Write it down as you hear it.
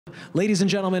Ladies and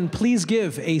gentlemen, please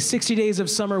give a 60 Days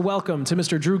of Summer welcome to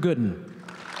Mr. Drew Gooden.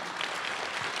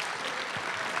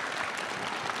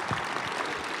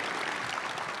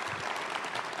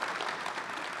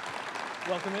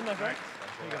 Welcome in, my friend.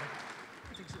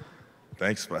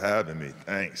 Thanks for having me.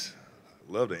 Thanks.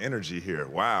 Love the energy here.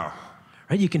 Wow.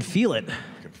 Right, you can feel it.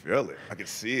 I can feel it. I can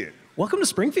see it. Welcome to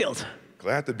Springfield.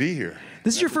 Glad to be here.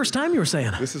 This is your first time, you were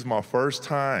saying? This is my first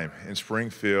time in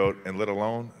Springfield, and let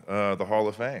alone the Hall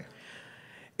of Fame.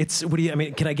 What do you, I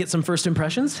mean, can I get some first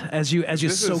impressions as you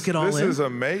soak it all in? This is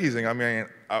amazing. I mean,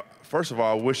 first of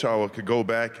all, I wish I could go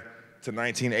back to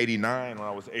 1989 when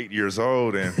I was 8 years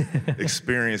old and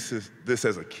experience this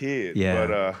as a kid. Yeah.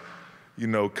 But, you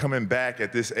know, coming back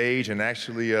at this age and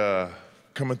actually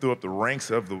coming through up the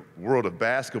ranks of the world of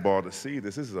basketball to see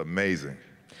this is amazing.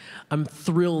 I'm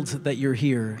thrilled that you're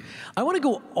here. I want to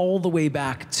go all the way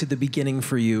back to the beginning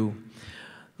for you.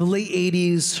 The late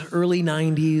 80s, early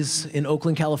 90s in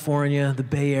Oakland, California, the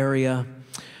Bay Area.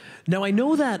 Now, I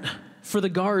know that for the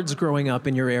guards growing up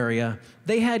in your area,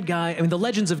 they had the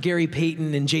legends of Gary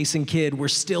Payton and Jason Kidd were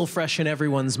still fresh in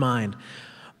everyone's mind.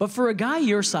 But for a guy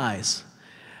your size,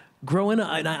 growing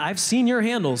up, and I've seen your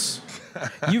handles,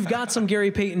 you've got some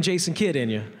Gary Payton, Jason Kidd in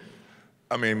you.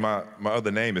 I mean, my other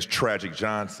name is Tragic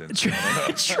Johnson.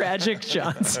 Tragic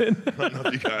Johnson. I don't know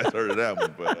if you guys heard of that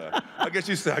one, but I guess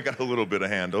you said I got a little bit of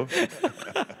handle.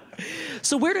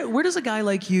 So where does a guy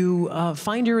like you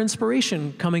find your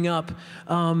inspiration coming up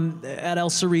at El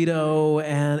Cerrito,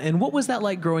 and what was that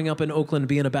like growing up in Oakland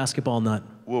being a basketball nut?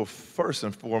 Well, first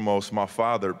and foremost, my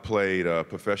father played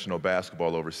professional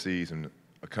basketball overseas in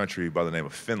a country by the name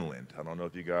of Finland. I don't know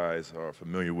if you guys are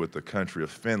familiar with the country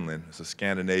of Finland. It's a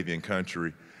Scandinavian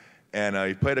country. And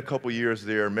he played a couple years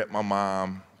there, met my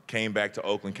mom, came back to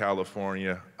Oakland,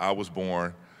 California. I was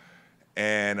born.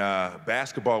 And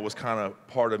basketball was kind of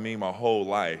part of me my whole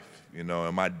life, you know.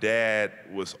 And my dad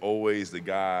was always the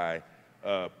guy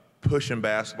pushing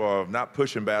basketball, not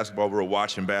pushing basketball, we were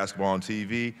watching basketball on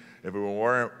TV. If we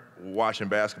weren't watching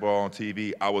basketball on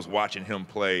TV, I was watching him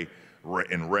play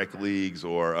in rec leagues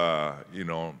or, you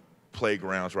know,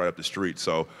 playgrounds right up the street.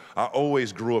 So I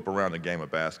always grew up around the game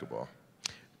of basketball.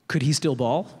 Could he still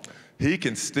ball? He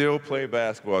can still play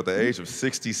basketball at the age of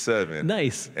 67.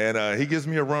 Nice. And he gives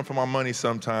me a run for my money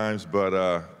sometimes,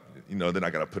 but, you know, then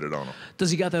I got to put it on him. Does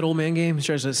he got that old man game? He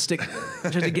tries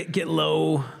to get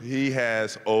low. He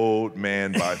has old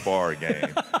man by far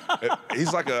game.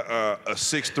 He's like a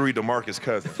 6'3" DeMarcus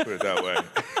Cousins, put it that way.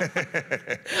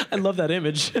 I love that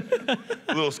image.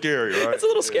 A little scary, right? It's a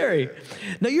little scary.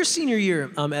 Now, your senior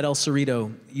year at El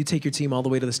Cerrito, you take your team all the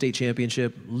way to the state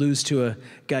championship, lose to a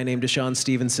guy named Deshaun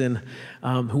Stevenson,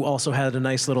 who also had a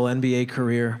nice little NBA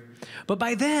career. But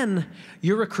by then,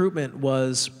 your recruitment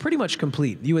was pretty much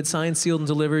complete. You had signed, sealed, and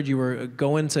delivered. You were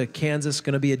going to Kansas,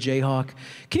 going to be a Jayhawk.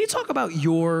 Can you talk about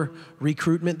your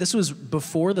recruitment? This was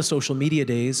before the social media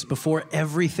days, before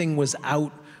everything was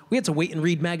out. We had to wait and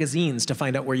read magazines to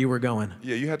find out where you were going.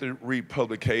 Yeah, you had to read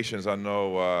publications. I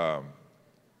know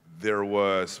there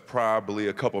was probably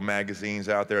a couple magazines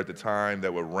out there at the time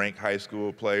that would rank high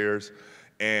school players.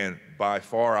 And by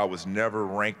far, I was never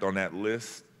ranked on that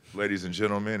list. Ladies and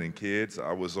gentlemen and kids,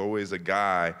 I was always a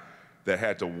guy that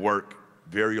had to work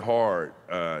very hard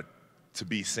to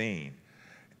be seen.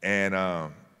 And,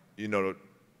 you know,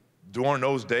 during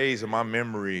those days in my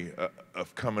memory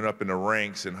of coming up in the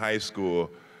ranks in high school,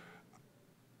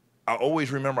 I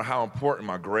always remember how important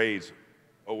my grades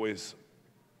always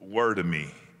were to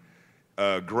me.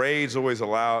 Grades always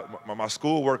allowed, my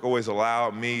schoolwork always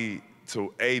allowed me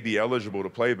to A, be eligible to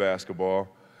play basketball,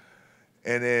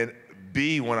 and then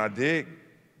B, when I did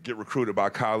get recruited by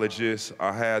colleges,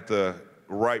 I had the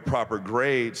right proper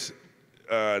grades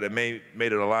that made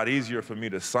it a lot easier for me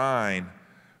to sign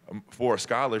for a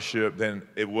scholarship than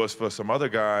it was for some other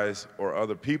guys or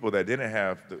other people that didn't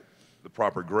have the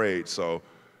proper grades. So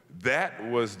that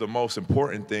was the most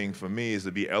important thing for me, is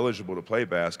to be eligible to play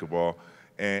basketball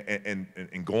and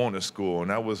going to school. And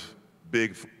that was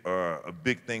a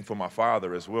big thing for my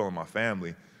father as well and my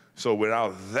family. So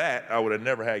without that, I would have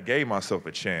never gave myself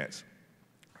a chance.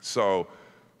 So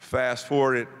fast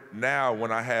forward now, when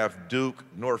I have Duke,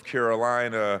 North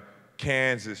Carolina,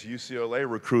 Kansas, UCLA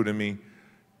recruiting me,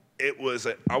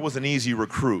 I was an easy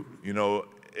recruit. You know,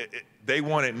 they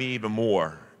wanted me even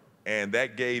more. And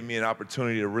that gave me an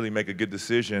opportunity to really make a good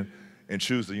decision and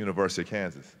choose the University of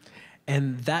Kansas.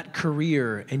 And that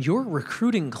career and your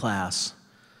recruiting class,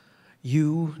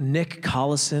 you, Nick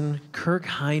Collison, Kirk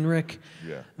Heinrich,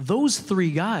 those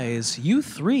three guys, you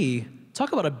three,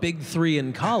 talk about a big three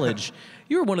in college.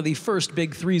 You were one of the first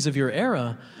big threes of your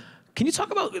era. Can you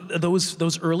talk about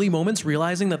those early moments,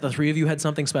 realizing that the three of you had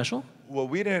something special? Well,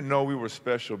 we didn't know we were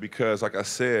special because, like I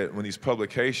said, when these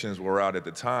publications were out at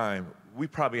the time, we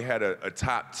probably had a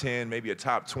top 10, maybe a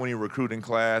top 20 recruiting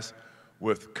class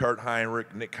with Kurt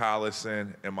Heinrich, Nick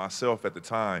Collison, and myself at the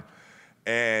time.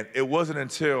 And it wasn't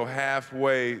until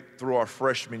halfway through our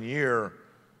freshman year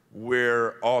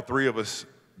where all three of us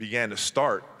began to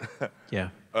start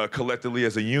collectively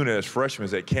as a unit, as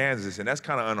freshmen at Kansas. And that's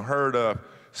kind of unheard of,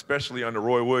 especially under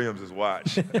Roy Williams'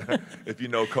 watch. If you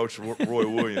know Coach Roy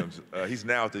Williams, he's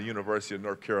now at the University of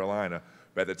North Carolina,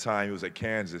 but at the time he was at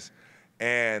Kansas.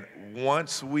 And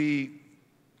once we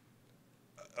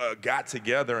got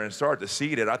together and started to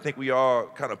see that, I think we all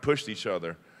kind of pushed each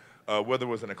other, whether it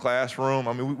was in a classroom.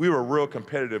 I mean, we were a real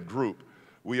competitive group.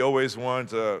 We always wanted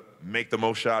to make the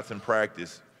most shots in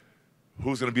practice.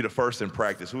 Who's going to be the first in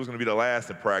practice? Who's going to be the last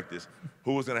in practice?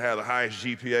 Who was going to have the highest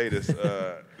GPA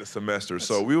this semester?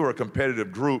 So we were a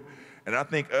competitive group, and I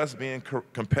think us being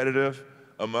competitive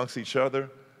amongst each other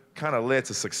kind of led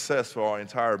to success for our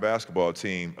entire basketball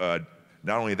team,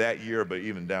 not only that year, but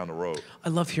even down the road. I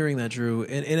love hearing that, Drew.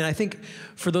 And I think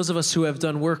for those of us who have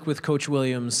done work with Coach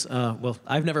Williams, well,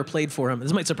 I've never played for him.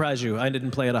 This might surprise you. I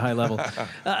didn't play at a high level.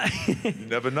 You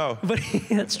never know. But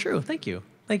that's true. Thank you.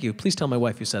 Thank you. Please tell my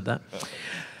wife you said that.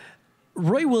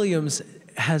 Roy Williams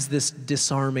has this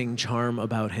disarming charm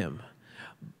about him,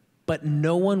 but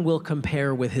no one will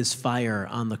compare with his fire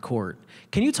on the court.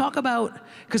 Can you talk about,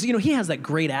 because you know he has that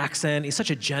great accent, he's such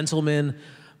a gentleman,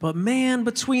 but man,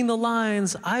 between the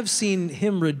lines, I've seen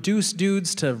him reduce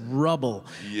dudes to rubble.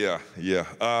 Yeah.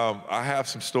 I have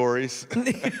some stories.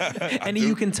 Any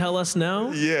you can tell us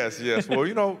now? Yes. Well,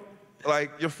 you know,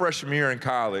 like your freshman year in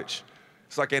college,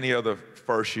 it's like any other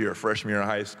freshman year in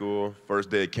high school, first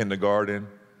day of kindergarten,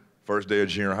 first day of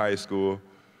junior high school.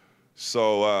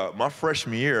 So my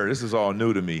freshman year, this is all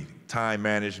new to me. Time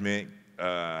management,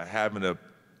 having to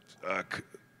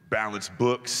balance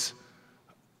books,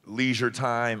 leisure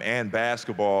time, and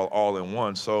basketball all in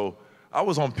one. So I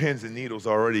was on pins and needles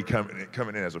already coming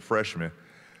in as a freshman.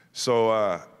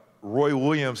 So Roy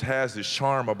Williams has this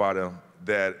charm about him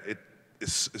that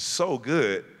it's so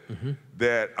good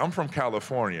that I'm from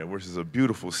California, which is a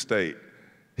beautiful state.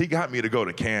 He got me to go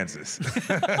to Kansas.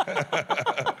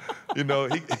 You know,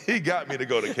 he got me to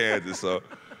go to Kansas. So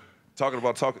talking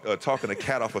a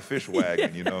cat off a fish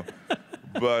wagon, you know.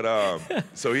 But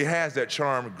so he has that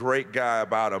charm, great guy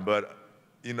about him. But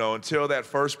you know, until that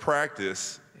first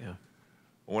practice,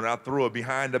 when I threw a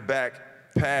behind the back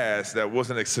pass that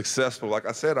wasn't as successful, like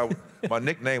I said, my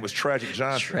nickname was Tragic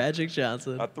Johnson. Tragic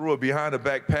Johnson. I threw a behind the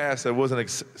back pass that wasn't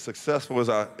as successful as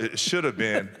it should have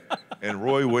been, and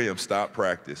Roy Williams stopped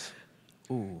practice.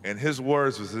 Ooh. And his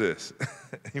words was this: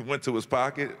 he went to his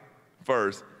pocket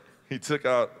first. He took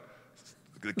out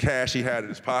the cash he had in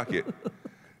his pocket.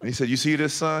 And he said, "You see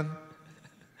this, son?"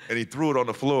 And he threw it on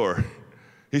the floor.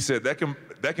 He said, that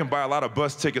can buy a lot of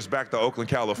bus tickets back to Oakland,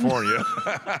 California.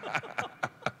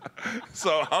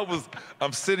 So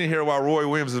I'm sitting here while Roy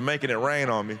Williams is making it rain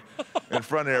on me in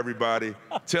front of everybody,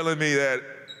 telling me that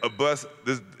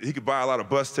he could buy a lot of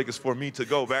bus tickets for me to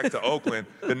go back to Oakland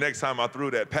the next time I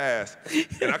threw that pass.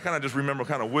 And I kind of just remember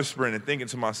kind of whispering and thinking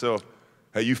to myself,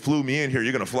 hey, you flew me in here,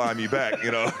 you're gonna fly me back,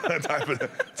 you know, type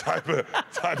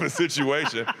of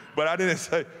situation. But I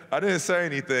didn't say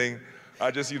anything. I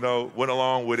just, you know, went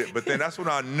along with it. But then that's when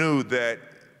I knew that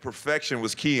perfection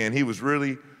was key, and he was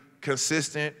really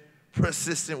consistent,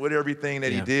 persistent with everything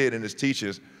that he did in his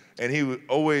teachings. And he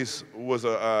always was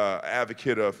an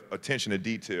advocate of attention to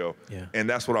detail, and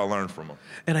that's what I learned from him.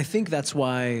 And I think that's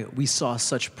why we saw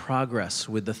such progress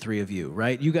with the three of you,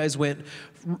 right? You guys went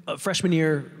freshman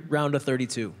year, round of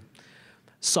 32.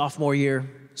 Sophomore year,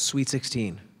 Sweet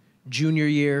 16. Junior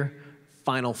year,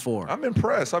 Final Four. I'm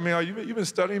impressed. I mean, you've been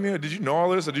studying me, or did you know all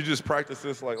this, or did you just practice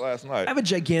this like last night? I have a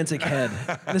gigantic head.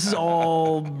 This is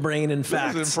all brain and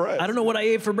facts. This is impressed. I don't know what I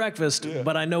ate for breakfast,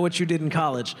 but I know what you did in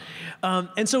college.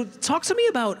 And so talk to me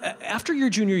about, after your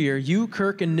junior year, you,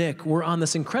 Kirk, and Nick were on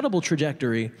this incredible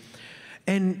trajectory,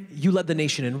 and you led the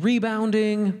nation in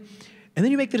rebounding, and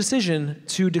then you make the decision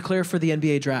to declare for the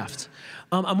NBA draft.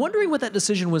 I'm wondering what that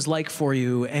decision was like for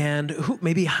you, and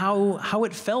maybe how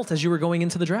it felt as you were going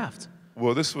into the draft.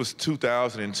 Well, this was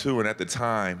 2002, and at the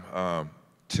time,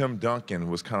 Tim Duncan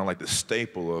was kind of like the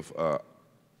staple of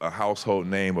a household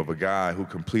name of a guy who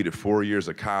completed 4 years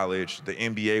of college. The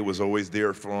NBA was always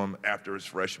there for him after his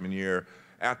freshman year,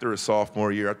 after his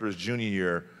sophomore year, after his junior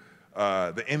year.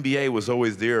 The NBA was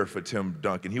always there for Tim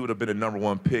Duncan. He would have been a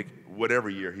 #1 pick whatever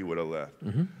year he would have left.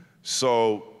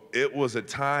 So it was a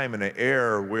time and an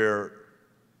era where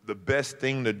the best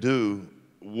thing to do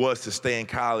was to stay in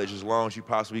college as long as you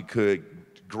possibly could,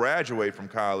 graduate from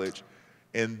college,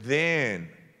 and then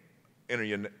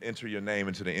enter your name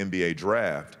into the NBA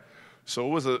draft. So it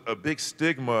was a big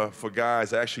stigma for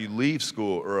guys to actually leave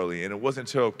school early, and it wasn't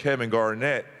until Kevin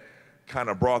Garnett kind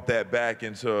of brought that back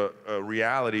into a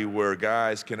reality where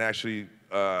guys can actually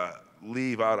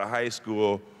leave out of high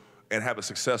school and have a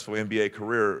successful NBA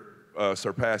career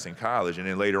surpassing college, and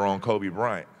then later on Kobe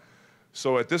Bryant.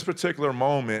 So at this particular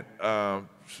moment,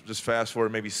 just fast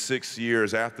forward maybe 6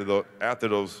 years after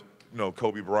those,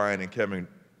 Kobe Bryant and Kevin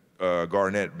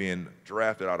Garnett being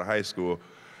drafted out of high school,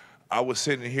 I was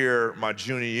sitting here my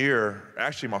junior year,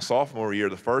 actually my sophomore year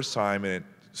the first time, and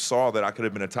saw that I could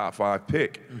have been a top 5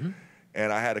 pick. Mm-hmm.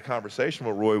 And I had a conversation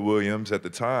with Roy Williams at the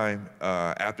time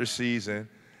after season,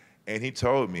 and he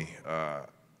told me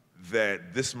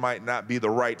that this might not be the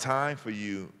right time for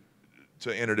you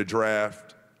to enter the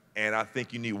draft, and I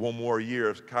think you need one more year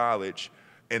of college,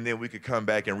 and then we could come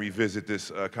back and revisit this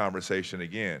conversation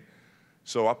again.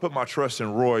 So I put my trust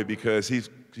in Roy because he's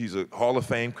a Hall of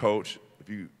Fame coach.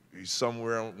 He's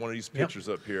somewhere on one of these pictures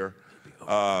up here.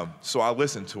 So I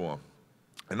listened to him.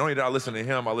 And not only did I listen to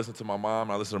him, I listened to my mom,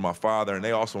 I listened to my father, and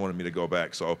they also wanted me to go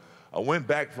back. So I went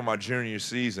back for my junior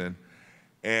season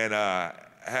and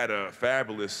had a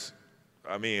fabulous,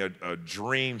 a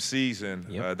dream season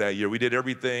that year. We did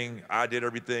everything, I did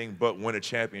everything but win a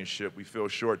championship. We fell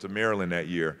short to Maryland that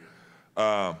year.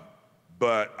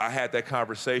 But I had that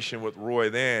conversation with Roy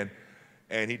then,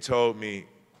 and he told me,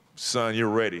 son, you're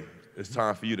ready. It's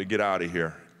time for you to get out of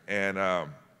here. And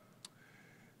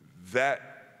that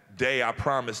day I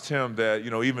promised him that,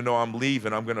 even though I'm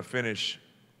leaving, I'm gonna finish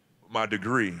my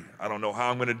degree. I don't know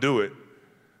how I'm gonna do it,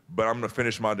 but I'm gonna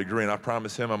finish my degree. And I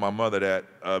promised him and my mother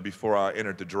that before I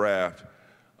entered the draft.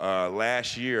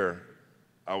 Last year,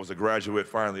 I was a graduate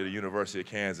finally at the University of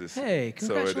Kansas. Hey,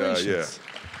 congratulations.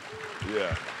 So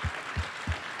yeah.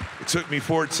 It took me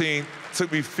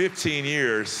 15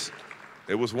 years.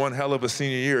 It was one hell of a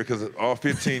senior year because all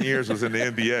 15 years was in the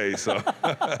NBA, so.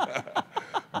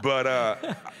 But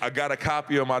I got a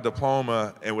copy of my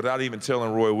diploma, and without even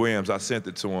telling Roy Williams, I sent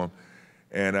it to him,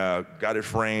 and got it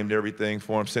framed, everything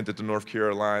for him, sent it to North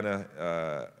Carolina,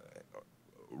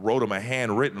 wrote him a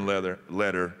handwritten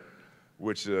letter,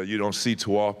 which you don't see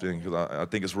too often, because I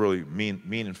think it's really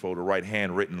meaningful to write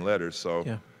handwritten letters. So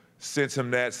sent him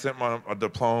that, sent my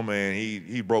diploma, and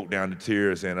he broke down to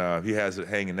tears, and he has it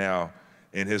hanging now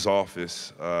in his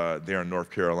office there in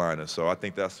North Carolina. So I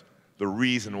think that's the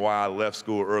reason why I left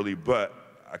school early, but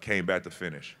I came back to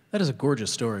finish. That is a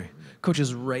gorgeous story. Coach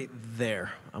is right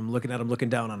there. I'm looking at him looking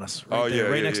down on us. Right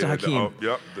there, right next to Hakeem.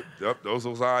 Yep.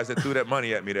 Those eyes that threw that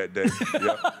money at me that day.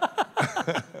 Yep.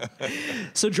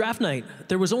 So draft night,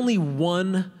 there was only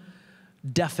one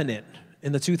definite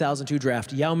in the 2002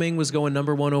 draft. Yao Ming was going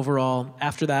 #1 overall.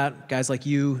 After that, guys like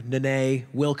you, Nene,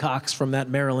 Wilcox from that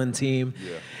Maryland team.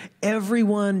 Yeah.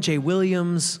 Everyone, Jay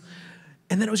Williams.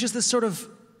 And then it was just this sort of,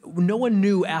 no one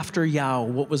knew after Yao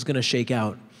what was going to shake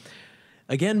out.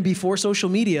 Again, before social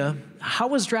media, how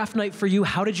was draft night for you?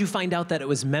 How did you find out that it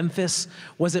was Memphis?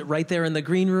 Was it right there in the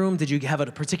green room? Did you have a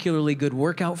particularly good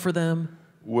workout for them?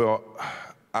 Well,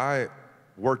 I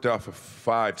worked out for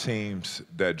 5 teams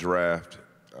that draft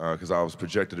because I was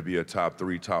projected to be a top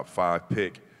 3, top 5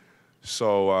 pick.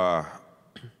 So I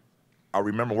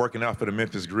remember working out for the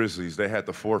Memphis Grizzlies. They had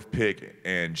the 4th pick,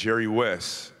 and Jerry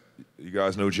West, you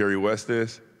guys know who Jerry West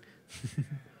is?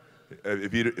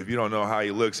 If you don't know how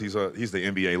he looks, he's the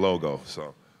NBA logo.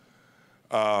 So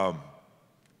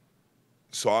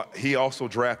he also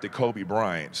drafted Kobe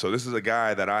Bryant. So this is a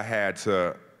guy that I had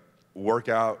to work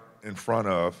out in front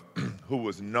of, who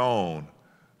was known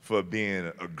for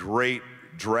being a great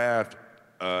draft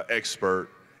expert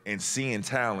and seeing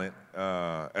talent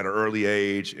at an early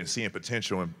age and seeing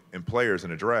potential in players in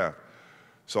the draft.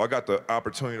 So I got the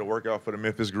opportunity to work out for the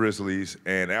Memphis Grizzlies,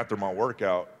 and after my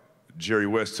workout, Jerry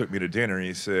West took me to dinner and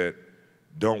he said,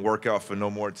 don't work out for no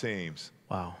more teams.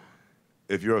 Wow.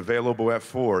 If you're available at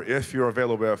 4,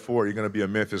 you're gonna be a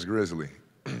Memphis Grizzly.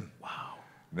 Wow.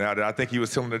 Now, did I think he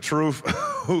was telling the truth?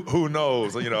 Who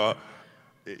knows? I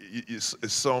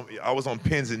was on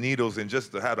pins and needles, and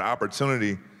just to have the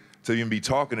opportunity to even be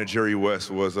talking to Jerry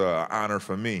West was an honor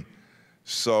for me.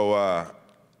 So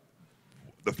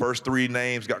the first 3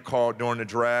 names got called during the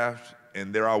draft,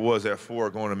 and there I was at 4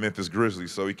 going to Memphis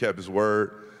Grizzlies. So he kept his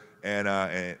word, and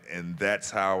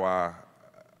that's how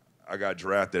I got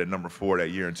drafted at #4 that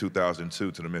year in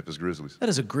 2002 to the Memphis Grizzlies. That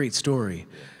is a great story.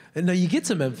 And now you get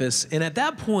to Memphis, and at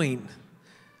that point,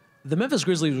 the Memphis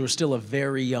Grizzlies were still a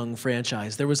very young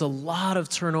franchise. There was a lot of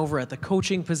turnover at the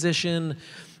coaching position.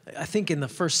 I think in the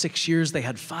first 6 years, they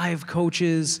had 5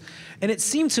 coaches. And it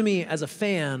seemed to me as a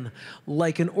fan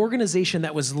like an organization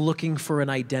that was looking for an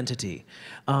identity,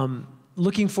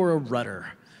 looking for a rudder.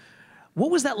 What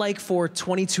was that like for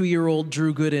 22-year-old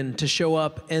Drew Gooden to show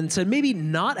up and to maybe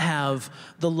not have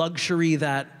the luxury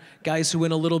that guys who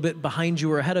went a little bit behind you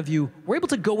or ahead of you were able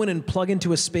to go in and plug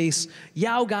into a space?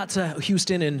 Yao got to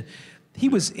Houston and he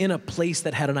was in a place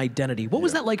that had an identity. What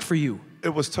was that like for you?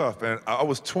 It was tough, and I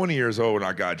was 20 years old when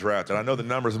I got drafted. I know the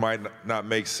numbers might not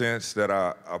make sense that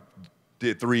I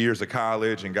did 3 years of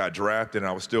college and got drafted, and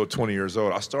I was still 20 years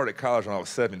old. I started college when I was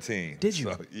 17. Did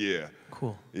you? So, yeah.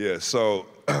 Cool. Yeah, so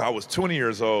I was 20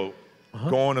 years old,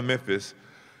 going to Memphis.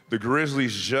 The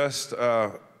Grizzlies just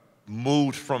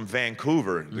moved from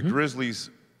Vancouver. The Grizzlies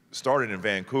started in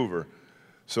Vancouver.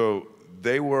 So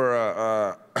they were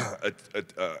an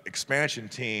expansion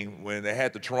team when they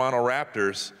had the Toronto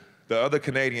Raptors. The other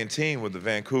Canadian team was the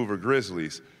Vancouver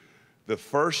Grizzlies. The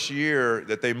first year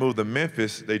that they moved to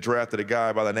Memphis, they drafted a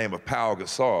guy by the name of Pau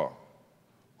Gasol,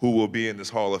 who will be in this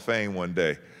Hall of Fame one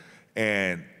day.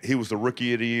 And he was the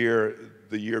Rookie of the Year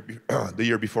the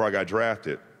year before I got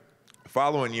drafted. The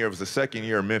following year, it was the second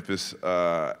year Memphis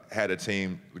had a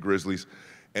team, the Grizzlies,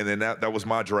 and then that was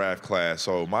my draft class.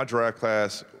 So my draft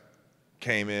class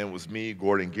came in, was me,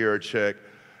 Gordon Garachek,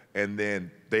 and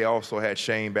then they also had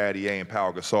Shane Battier and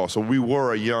Pau Gasol. So we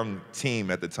were a young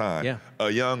team at the time. Yeah. A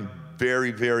young,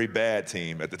 very, very bad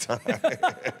team at the time.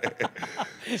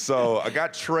 So I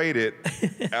got traded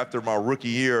after my rookie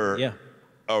year,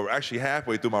 or actually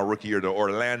halfway through my rookie year, to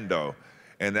Orlando.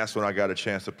 And that's when I got a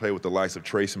chance to play with the likes of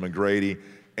Tracy McGrady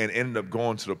and ended up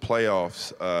going to the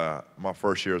playoffs my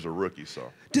first year as a rookie.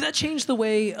 So did that change the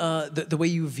way the way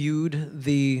you viewed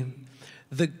the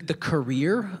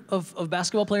career of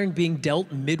basketball playing being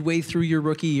dealt midway through your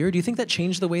rookie year? Do you think that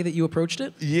changed the way that you approached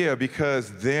it? Yeah,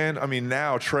 because then, I mean,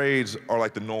 now trades are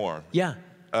like the norm. Yeah.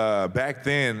 Back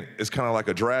then, it's kind of like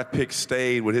a draft pick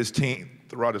stayed with his team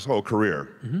throughout his whole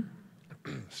career.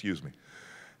 Excuse me.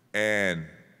 And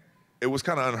it was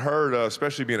kind of unheard of,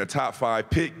 especially being a top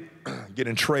 5 pick,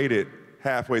 getting traded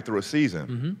halfway through a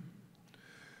season.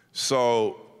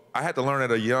 So I had to learn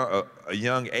at a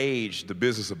young age the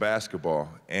business of basketball.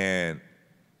 And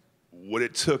what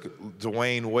it took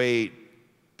Dwayne Wade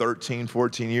 13,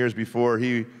 14 years before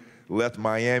he left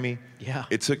Miami,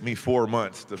 it took me 4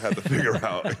 months to have to figure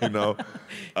out, you know.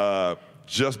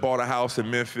 Just bought a house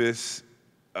in Memphis,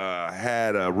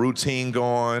 had a routine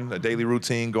going, a daily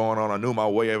routine going on. I knew my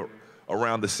way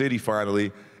around the city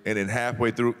finally, and then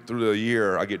halfway through the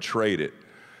year, I get traded.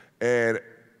 And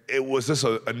it was just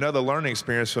another learning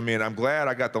experience for me, and I'm glad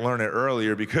I got to learn it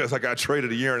earlier because I got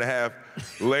traded a year and a half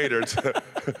later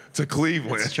to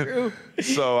Cleveland. That's true.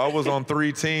 So I was on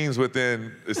 3 teams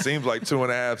within, it seems like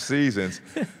 2.5 seasons.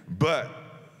 But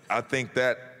I think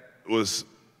that was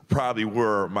probably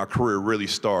where my career really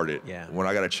started, when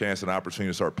I got a chance and an opportunity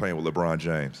to start playing with LeBron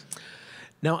James.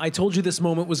 Now, I told you this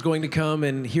moment was going to come,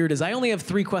 and here it is. I only have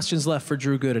 3 questions left for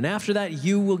Drew Gooden. After that,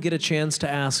 you will get a chance to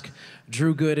ask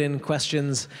Drew Gooden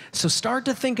questions. So start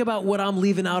to think about what I'm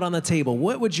leaving out on the table.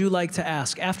 What would you like to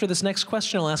ask? After this next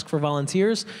question, I'll ask for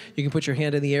volunteers. You can put your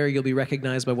hand in the air. You'll be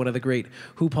recognized by one of the great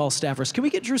Hoop Hall staffers. Can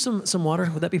we get Drew some water?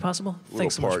 Would that be possible?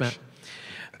 Thanks so much, Matt.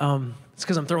 It's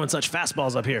because I'm throwing such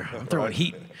fastballs up here. I'm throwing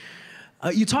heat.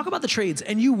 You talk about the trades,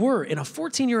 and you were, in a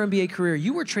 14-year NBA career,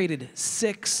 you were traded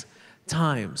 6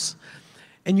 times.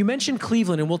 And you mentioned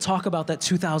Cleveland, and we'll talk about that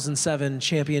 2007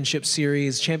 championship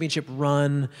series, championship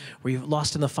run, where you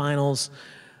lost in the finals.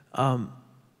 But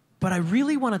I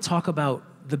really want to talk about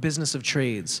the business of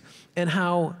trades and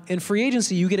how in free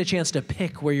agency you get a chance to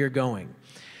pick where you're going.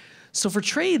 So for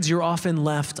trades, you're often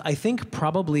left, I think,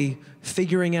 probably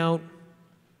figuring out,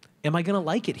 am I going to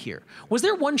like it here? Was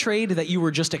there one trade that you were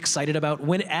just excited about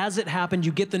when, as it happened,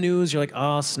 you get the news, you're like,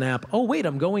 oh, snap. Oh, wait,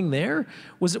 I'm going there?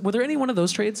 Were there any one of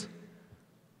those trades?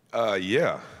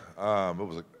 Yeah.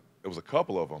 It was a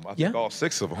couple of them. I think all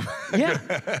 6 of them.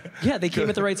 Yeah, they came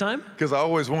at the right time? Because I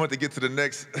always wanted to get to the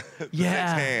next,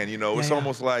 next hand. You know, it's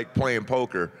almost like playing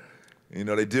poker. You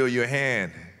know, they deal you a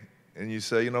hand, and you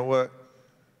say, you know what?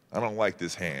 I don't like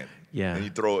this hand. And you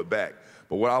throw it back.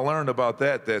 But what I learned about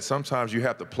that sometimes you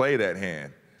have to play that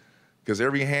hand, because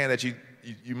every hand that you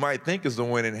might think is the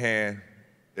winning hand,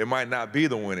 it might not be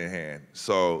the winning hand.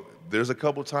 So there's a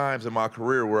couple times in my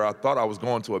career where I thought I was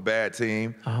going to a bad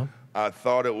team. I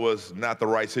thought it was not the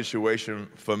right situation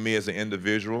for me as an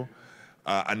individual.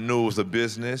 I knew it was a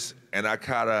business, and I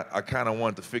kind of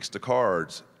wanted to fix the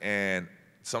cards. And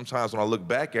sometimes when I look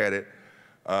back at it,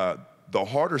 the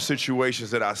harder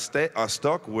situations that I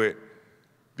stuck with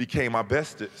became my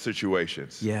best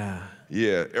situations. Yeah.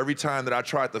 Yeah, every time that I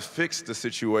tried to fix the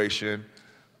situation,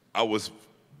 I was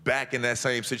back in that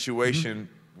same situation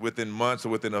within months or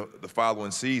within the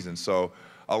following season. So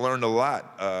I learned a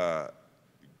lot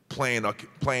playing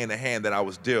the hand that I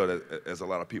was dealt, as a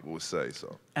lot of people would say.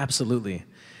 So Absolutely.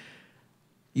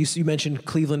 You mentioned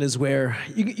Cleveland is where,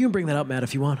 you can bring that up, Matt,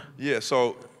 if you want. yeah,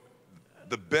 so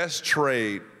the best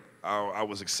trade I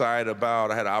was excited about,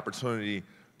 I had an opportunity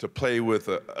to play with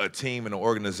a team and an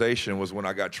organization, was when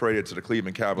I got traded to the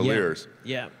Cleveland Cavaliers.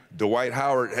 Yeah. Dwight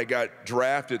Howard had got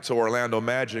drafted to Orlando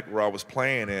Magic, where I was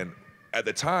playing, and at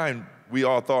the time, we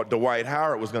all thought Dwight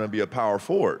Howard was going to be a power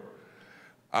forward.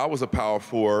 I was a power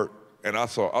forward, and I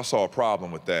saw a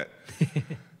problem with that.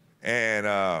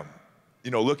 And you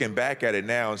know, looking back at it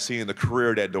now and seeing the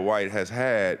career that Dwight has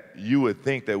had, you would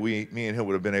think that me and him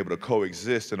would have been able to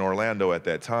coexist in Orlando at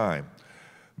that time.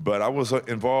 But I was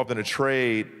involved in a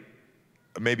trade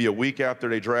maybe a week after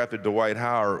they drafted Dwight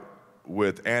Howard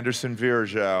with Anderson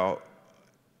Virgil,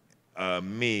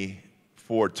 me,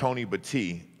 for Tony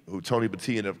Battie, who Tony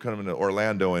Battie ended up coming to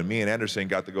Orlando, and me and Anderson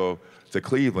got to go to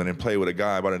Cleveland and play with a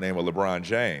guy by the name of LeBron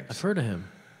James. I've heard of him.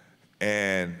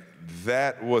 And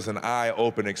that was an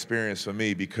eye-opening experience for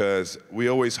me, because we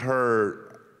always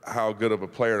heard how good of a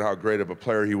player and how great of a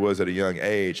player he was at a young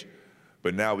age,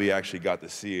 but now we actually got to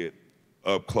see it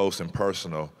up close and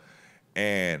personal.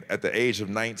 And at the age of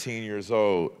 19 years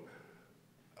old,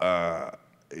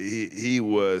 he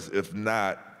was, if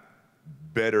not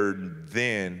better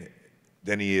then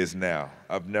than he is now.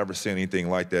 I've never seen anything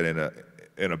like that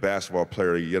in a basketball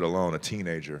player, yet alone a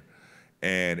teenager.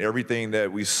 And everything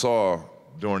that we saw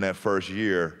during that first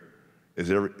year is,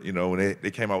 you know, when they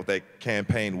came out with that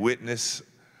campaign, Witness.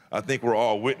 I think we're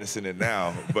all witnessing it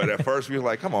now. But at first we were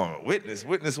like, come on, witness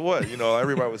what? You know,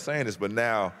 everybody was saying this, but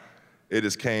now it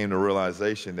just came to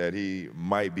realization that he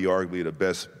might be arguably the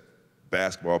best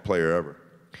basketball player ever.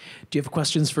 Do you have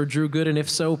questions for Drew Gooden? If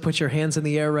so, put your hands in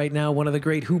the air right now. One of the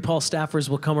great Hoop Hall staffers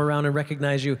will come around and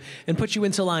recognize you and put you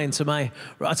into line to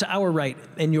our right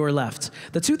and your left.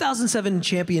 The 2007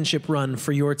 championship run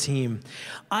for your team.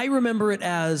 I remember it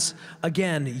as,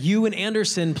 again, you and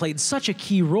Anderson played such a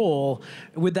key role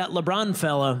with that LeBron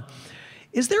fella.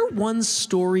 Is there one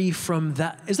story from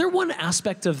that? Is there one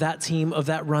aspect of that team, of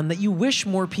that run, that you wish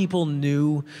more people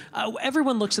knew?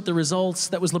 Everyone looks at the results.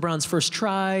 That was LeBron's first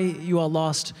try. You all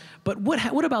lost. But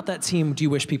what about that team do you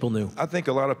wish people knew? I think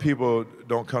a lot of people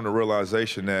don't come to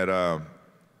realization that,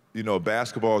 you know,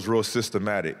 basketball is real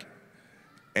systematic.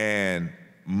 And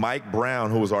Mike Brown,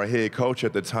 who was our head coach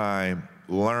at the time,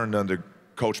 learned under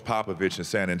Coach Popovich in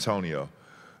San Antonio.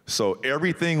 So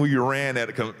everything we ran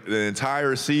the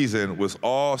entire season was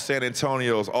all San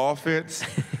Antonio's offense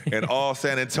and all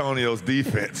San Antonio's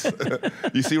defense.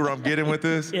 You see where I'm getting with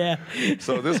this? Yeah.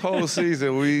 So this whole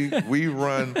season, we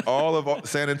run all of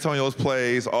San Antonio's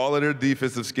plays, all of their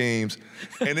defensive schemes,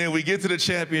 and then we get to the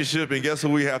championship, and guess who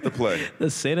we have to play? The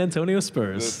San Antonio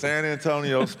Spurs. The San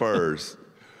Antonio Spurs.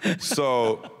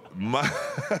 So Manu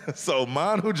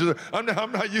Ginobili,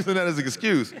 I'm not using that as an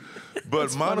excuse,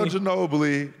 but Manu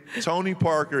Ginobili, Tony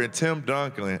Parker, and Tim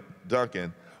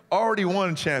Duncan already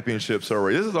won championships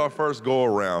already. This is our first go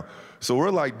around. So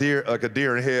we're like a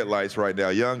deer in headlights right now.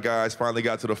 Young guys finally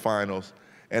got to the finals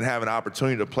and have an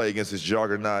opportunity to play against this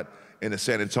juggernaut in the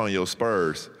San Antonio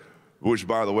Spurs, which,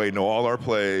 by the way, know all our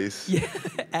plays. Yeah,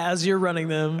 as you're running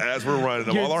them. As we're running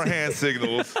them, all our hand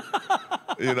signals.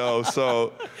 You know,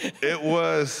 so it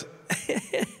was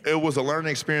a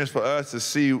learning experience for us to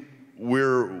see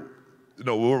where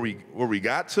we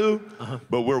got to,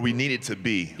 but where we needed to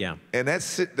be. Yeah. And that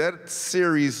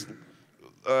series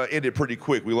ended pretty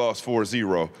quick. We lost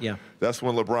 4-0. Yeah. That's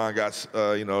when LeBron got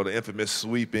the infamous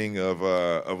sweeping of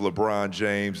LeBron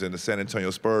James and the San Antonio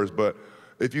Spurs. But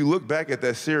if you look back at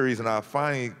that series, and I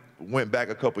finally went back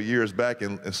a couple years back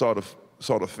and saw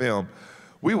the film,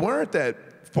 we weren't that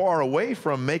far away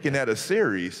from making that a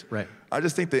series. Right. I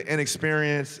just think the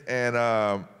inexperience and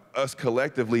us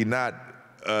collectively not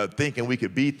thinking we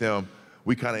could beat them,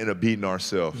 we kind of end up beating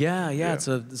ourselves. Yeah. It's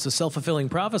a self-fulfilling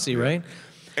prophecy, right?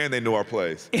 And they knew our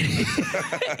plays.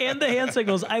 And the hand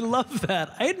signals. I love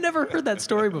that. I had never heard that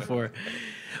story before.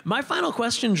 My final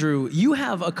question, Drew, you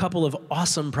have a couple of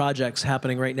awesome projects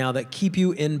happening right now that keep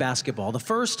you in basketball. The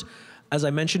first, as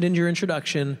I mentioned in your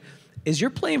introduction, is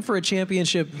you're playing for a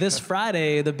championship this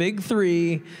Friday, the Big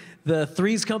Three, the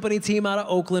Threes Company team out of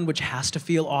Oakland, which has to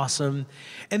feel awesome.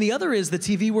 And the other is the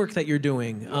TV work that you're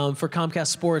doing for Comcast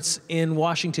Sports in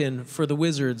Washington for the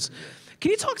Wizards. Can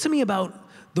you talk to me about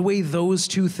the way those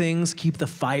two things keep the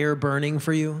fire burning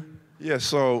for you? Yeah,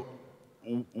 so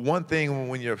one thing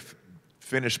when you're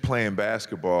finished playing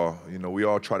basketball, you know, we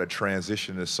all try to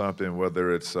transition to something,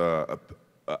 whether it's a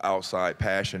outside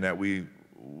passion that we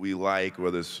like,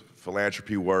 whether it's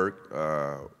philanthropy work,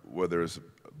 whether it's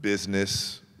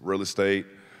business, real estate.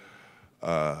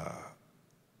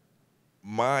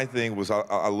 My thing was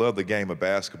I love the game of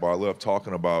basketball. I love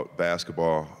talking about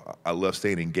basketball. I love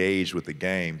staying engaged with the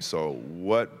game. So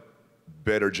what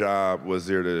better job was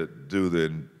there to do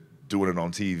than doing it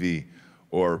on TV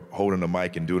or holding the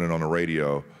mic and doing it on the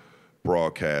radio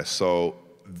broadcast? So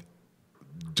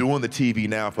doing the TV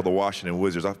now for the Washington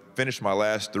Wizards, I finished my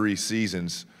last 3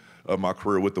 seasons of my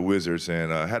career with the Wizards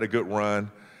and had a good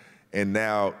run. And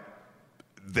now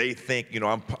they think, you know,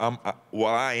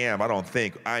 I don't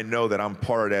think, I know that I'm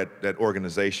part of that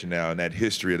organization now and that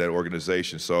history of that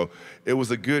organization. So it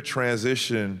was a good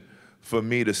transition for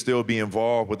me to still be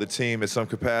involved with the team in some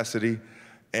capacity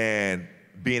and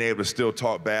being able to still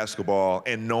talk basketball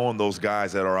and knowing those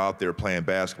guys that are out there playing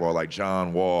basketball like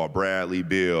John Wall, Bradley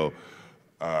Beal,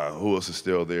 who else is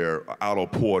still there? Otto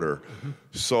Porter. Mm-hmm.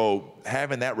 So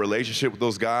having that relationship with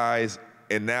those guys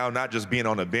and now not just being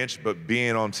on the bench, but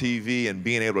being on TV and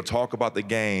being able to talk about the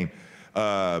game,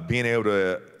 being able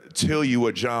to tell you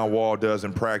what John Wall does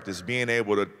in practice, being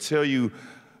able to tell you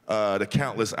the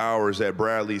countless hours that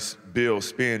Bradley Beal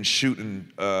spends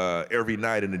shooting every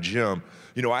night in the gym.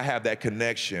 You know, I have that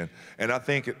connection. And I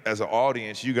think as an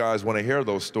audience, you guys want to hear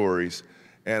those stories.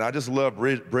 And I just love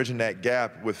bridging that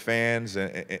gap with fans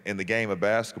in the game of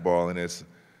basketball. And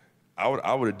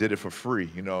I would have did it for free,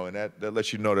 you know, and that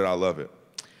lets you know that I love it.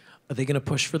 Are they going to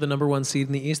push for the #1 seed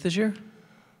in the East this year?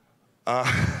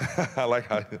 I like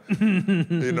how,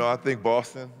 you know, I think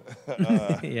Boston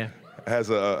yeah. has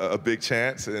a big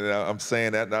chance, and I'm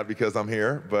saying that not because I'm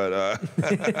here, but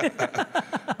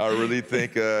I really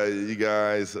think you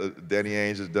guys, Danny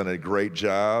Ainge has done a great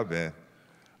job, and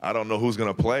I don't know who's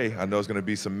going to play. I know there's going to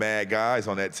be some mad guys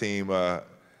on that team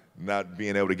not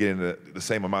being able to get in the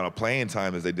same amount of playing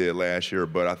time as they did last year,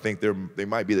 but I think they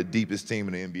might be the deepest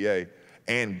team in the NBA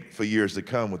and for years to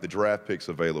come with the draft picks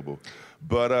available.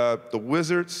 But the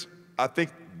Wizards, I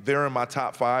think they're in my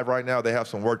top 5 right now. They have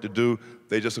some work to do.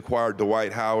 They just acquired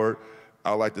Dwight Howard.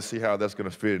 I'd like to see how that's going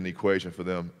to fit in the equation for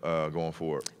them going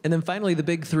forward. And then finally, the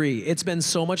big 3. It's been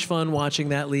so much fun watching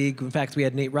that league. In fact, we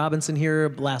had Nate Robinson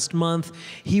here last month.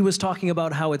 He was talking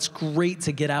about how it's great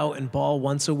to get out and ball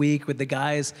once a week with the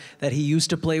guys that he used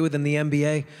to play with in the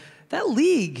NBA. That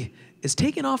league is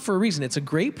taking off for a reason. It's a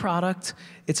great product.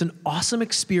 It's an awesome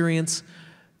experience.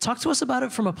 Talk to us about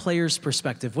it from a player's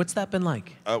perspective. What's that been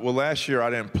like? Well, last year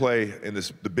I didn't play in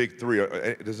the big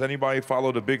 3. Does anybody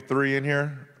follow the big 3 in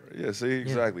here? Yeah, see,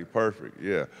 exactly, perfect,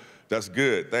 yeah. That's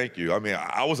good, thank you. I mean,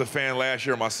 I was a fan last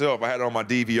year myself. I had it on my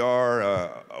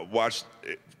DVR, watched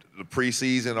the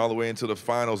preseason all the way into the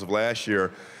finals of last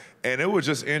year, and it was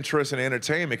just interesting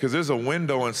entertainment because there's a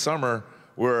window in summer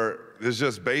where there's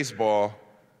just baseball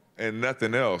and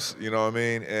nothing else, you know what I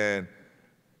mean? And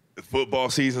the football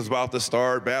season's about to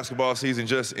start, basketball season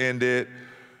just ended.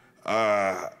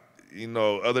 You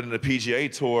know, other than the PGA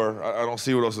Tour, I don't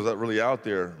see what else is really out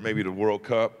there, maybe the World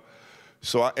Cup.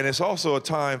 So, and it's also a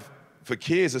time for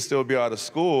kids to still be out of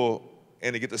school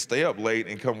and to get to stay up late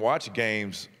and come watch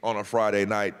games on a Friday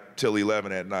night till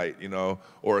 11 at night, you know,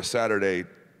 or a Saturday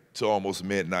till almost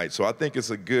midnight. So I think it's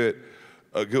a good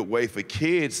way for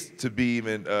kids to be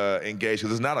even engaged,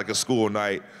 because it's not like a school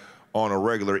night on a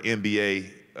regular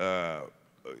NBA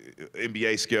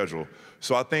schedule.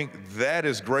 So I think that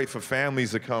is great for families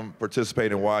to come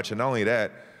participate and watch. And not only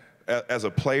that, as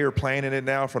a player playing in it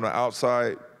now from the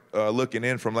outside, looking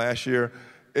in from last year,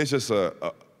 it's just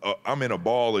I'm in a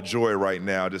ball of joy right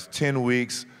now. Just 10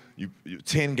 weeks,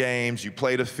 10 games, you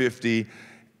play to 50,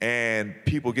 and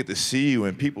people get to see you,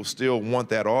 and people still want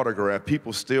that autograph.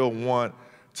 People still want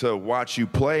to watch you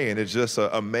play, and it's just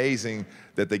amazing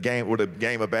that the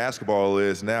game of basketball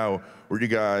is now, where you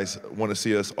guys want to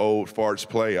see us old farts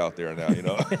play out there now, you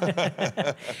know?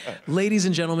 Ladies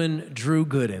and gentlemen, Drew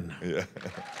Gooden. Yeah.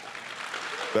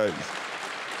 Thanks.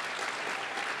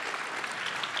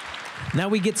 Now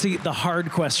we get to the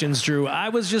hard questions, Drew. I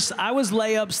was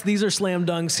layups. These are slam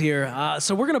dunks here.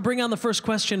 So we're going to bring on the first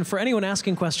question. For anyone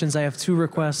asking questions, I have 2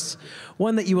 requests.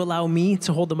 One, that you allow me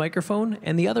to hold the microphone,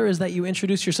 and the other is that you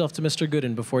introduce yourself to Mr.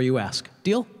 Gooden before you ask.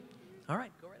 Deal? All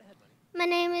right, go right ahead, buddy. My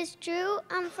name is Drew.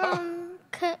 I'm from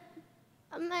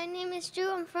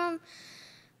I'm from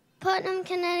Putnam,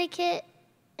 Connecticut.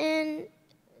 And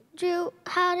Drew,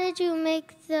 how did you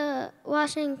make the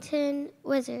Washington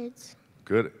Wizards?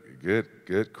 Good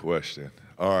question.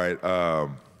 All right,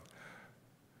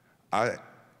 I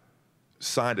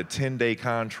signed a 10-day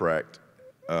contract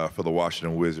for the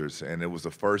Washington Wizards. And it was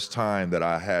the first time that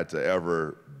I had to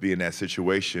ever be in that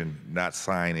situation, not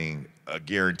signing a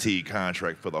guaranteed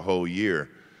contract for the whole year.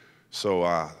 So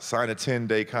I signed a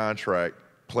 10-day contract,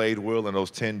 played well in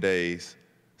those 10 days,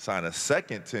 signed a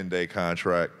second 10-day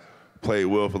contract, played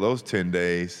well for those 10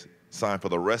 days, signed for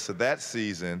the rest of that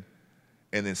season,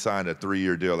 and then signed a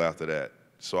 3-year deal after that.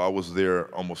 So I was there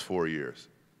almost 4 years.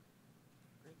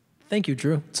 Thank you,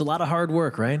 Drew. It's a lot of hard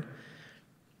work, right?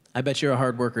 I bet you're a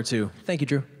hard worker too. Thank you,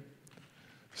 Drew.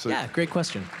 So, yeah, great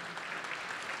question.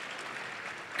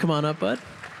 Come on up, bud.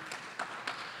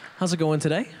 How's it going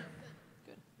today?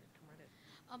 Good.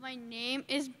 My name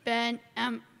is Ben.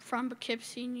 I'm from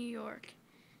Poughkeepsie, New York.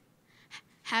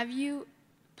 Have you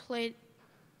played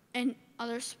any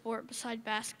other sport besides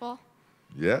basketball?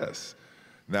 Yes.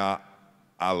 Now,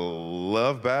 I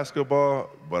love basketball,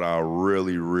 but I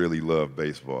really, really love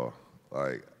baseball.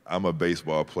 Like, I'm a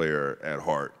baseball player at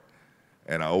heart,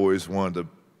 and I always wanted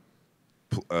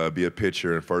to be a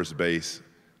pitcher and first base,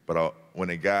 but when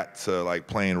it got to like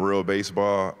playing real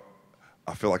baseball,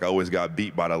 I feel like I always got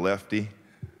beat by the lefty.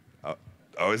 I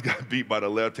always got beat by the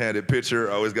left-handed pitcher.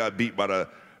 I always got beat by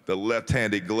the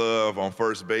left-handed glove on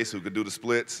first base who could do the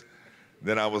splits.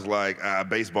 Then I was like,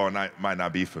 baseball might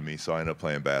not be for me, so I ended up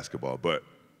playing basketball. But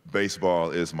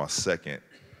baseball is my second,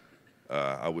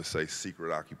 I would say,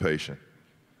 secret occupation.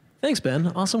 Thanks, Ben.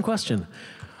 Awesome question.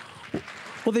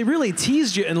 Well, they really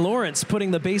teased you in Lawrence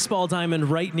putting the baseball diamond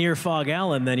right near Fog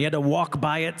Allen, then. You had to walk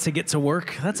by it to get to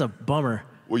work. That's a bummer.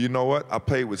 Well, you know what? I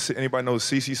played with, anybody know who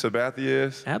CC Sabathia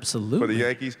is? Absolutely. For the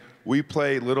Yankees. We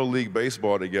played Little League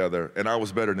Baseball together, and I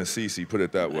was better than CC, put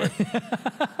it that way.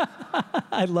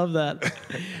 I love that.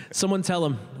 Someone tell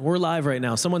him. We're live right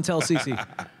now. Someone tell CC.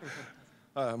 Hi,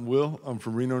 I'm Will. I'm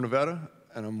from Reno, Nevada,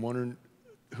 and I'm wondering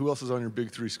who else is on your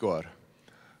Big Three squad?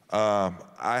 I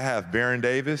have Baron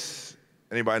Davis.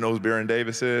 Anybody know who Baron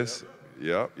Davis is?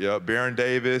 Yep. Baron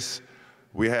Davis.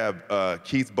 We have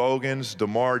Keith Bogans,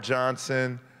 DeMar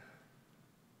Johnson,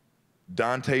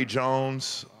 Dante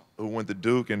Jones, who went to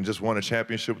Duke and just won a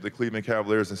championship with the Cleveland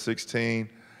Cavaliers in '16,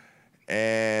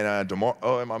 and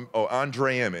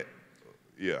Andre Emmett,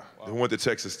 who went to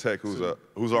Texas Tech,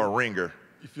 who's our ringer.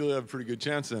 You feel you have a pretty good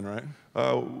chance then, right?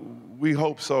 We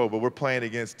hope so, but we're playing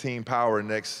against Team Power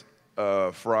next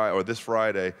this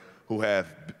Friday,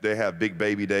 they have Big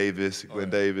Baby Davis, Glenn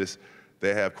Davis.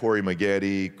 They have Corey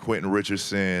Maggette, Quentin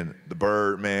Richardson, the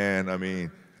Birdman. I mean,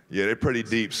 yeah, they're pretty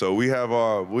deep. So we have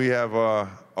our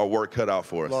work cut out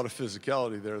for us. A lot of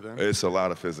physicality there, then. It's a lot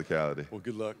of physicality. Well,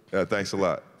 good luck. Thanks a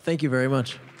lot. Thank you very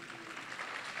much.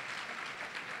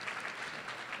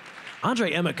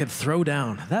 Andre Emmett could throw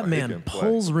down. That man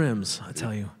pulls rims, I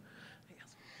tell you.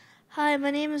 Hi, my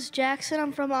name is Jackson.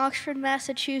 I'm from Oxford,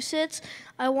 Massachusetts.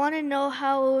 I want to know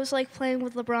how it was like playing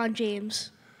with LeBron James.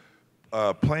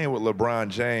 Playing with LeBron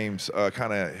James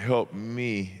kind of helped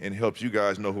me and helped you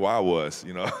guys know who I was,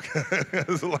 you know.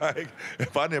 It's like,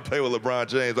 if I didn't play with LeBron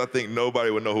James, I think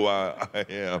nobody would know who I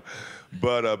am.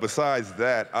 But besides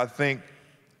that, I think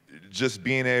just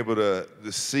being able to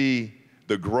see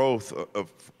the growth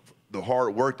of the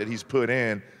hard work that he's put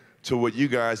in to what you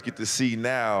guys get to see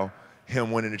now,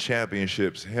 him winning the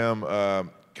championships, him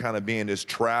kind of being this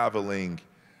traveling,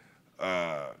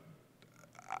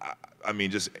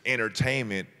 just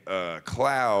entertainment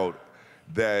cloud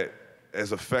that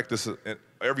has affected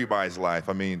everybody's life.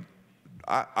 I mean,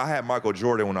 I had Michael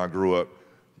Jordan when I grew up.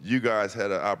 You guys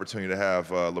had an opportunity to have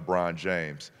LeBron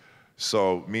James.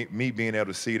 So me being able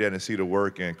to see that and see the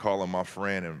work and call him my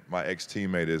friend and my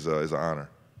ex-teammate is an honor.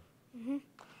 Mm-hmm.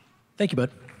 Thank you,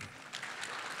 bud.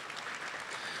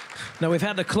 Now, we've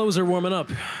had the closer warming up.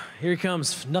 Here he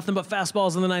comes. Nothing but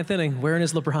fastballs in the ninth inning. Wearing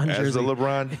his LeBron jersey. As the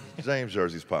LeBron James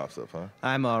jerseys pops up, huh?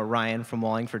 I'm Ryan from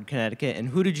Wallingford, Connecticut. And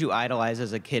who did you idolize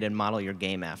as a kid and model your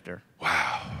game after?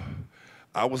 Wow.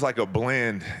 I was like a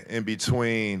blend in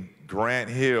between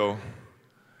Grant Hill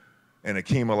and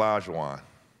Akeem Olajuwon.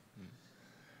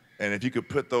 And if you could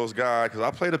put those guys, because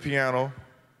I played the piano,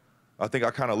 I think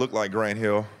I kind of looked like Grant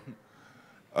Hill.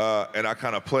 And I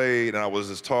kind of played, and I was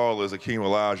as tall as Akeem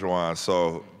Olajuwon.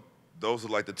 So those are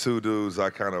like the two dudes I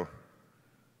kind of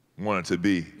wanted to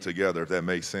be together, if that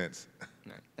makes sense.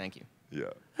 Right, thank you. Yeah.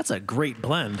 That's a great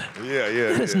blend. Yeah.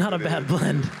 That is not a bad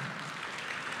blend.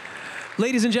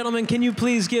 Ladies and gentlemen, can you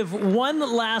please give one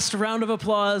last round of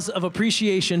applause of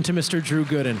appreciation to Mr. Drew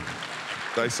Gooden?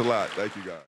 Thanks a lot. Thank you,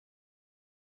 guys.